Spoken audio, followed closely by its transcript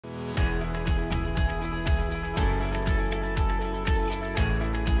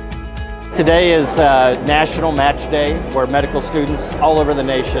Today is National Match Day, where medical students all over the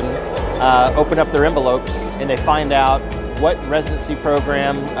nation open up their envelopes and they find out what residency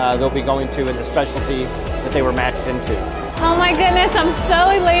program they'll be going to in the specialty that they were matched into. Oh my goodness, I'm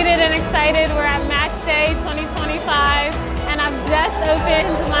so elated and excited. We're at Match Day 2025 and I've just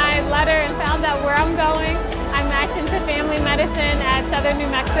opened my letter and found out where I'm going. I'm matched into family medicine at Southern New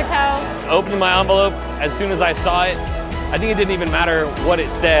Mexico. Opening my envelope, as soon as I saw it, I think it didn't even matter what it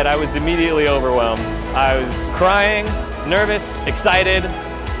said. I was immediately overwhelmed. I was crying, nervous, excited,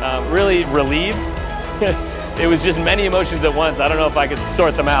 really relieved. It was just many emotions at once. I don't know if I could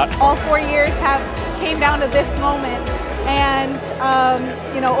sort them out. All 4 years came down to this moment, and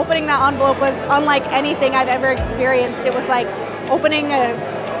opening that envelope was unlike anything I've ever experienced. It was like opening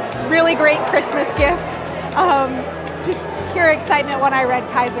a really great Christmas gift. Just pure excitement when I read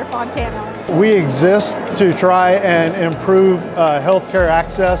Kaiser Fontana. We exist to try and improve healthcare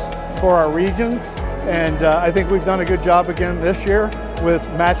access for our regions, and I think we've done a good job again this year with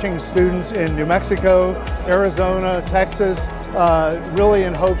matching students in New Mexico, Arizona, Texas, really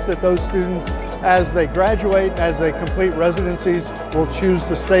in hopes that those students, as they graduate, as they complete residencies, will choose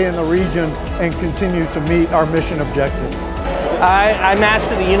to stay in the region and continue to meet our mission objectives. I matched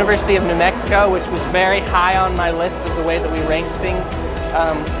at the University of New Mexico, which was very high on my list of the way that we ranked things.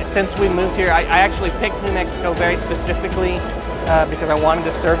 Since we moved here, I actually picked New Mexico very specifically because I wanted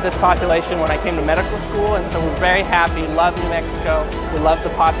to serve this population when I came to medical school, and so we're very happy, love New Mexico, we love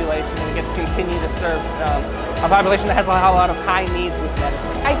the population, and we get to continue to serve a population that has a lot of high needs with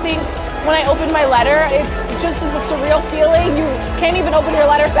medicine. I think when I opened my letter, it's just as a surreal feeling. You can't even open your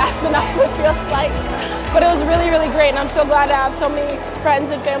letter fast enough, it feels like. But it was really, really great, and I'm so glad to have so many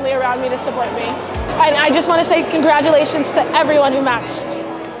friends and family around me to support me. And I just want to say congratulations to everyone who matched.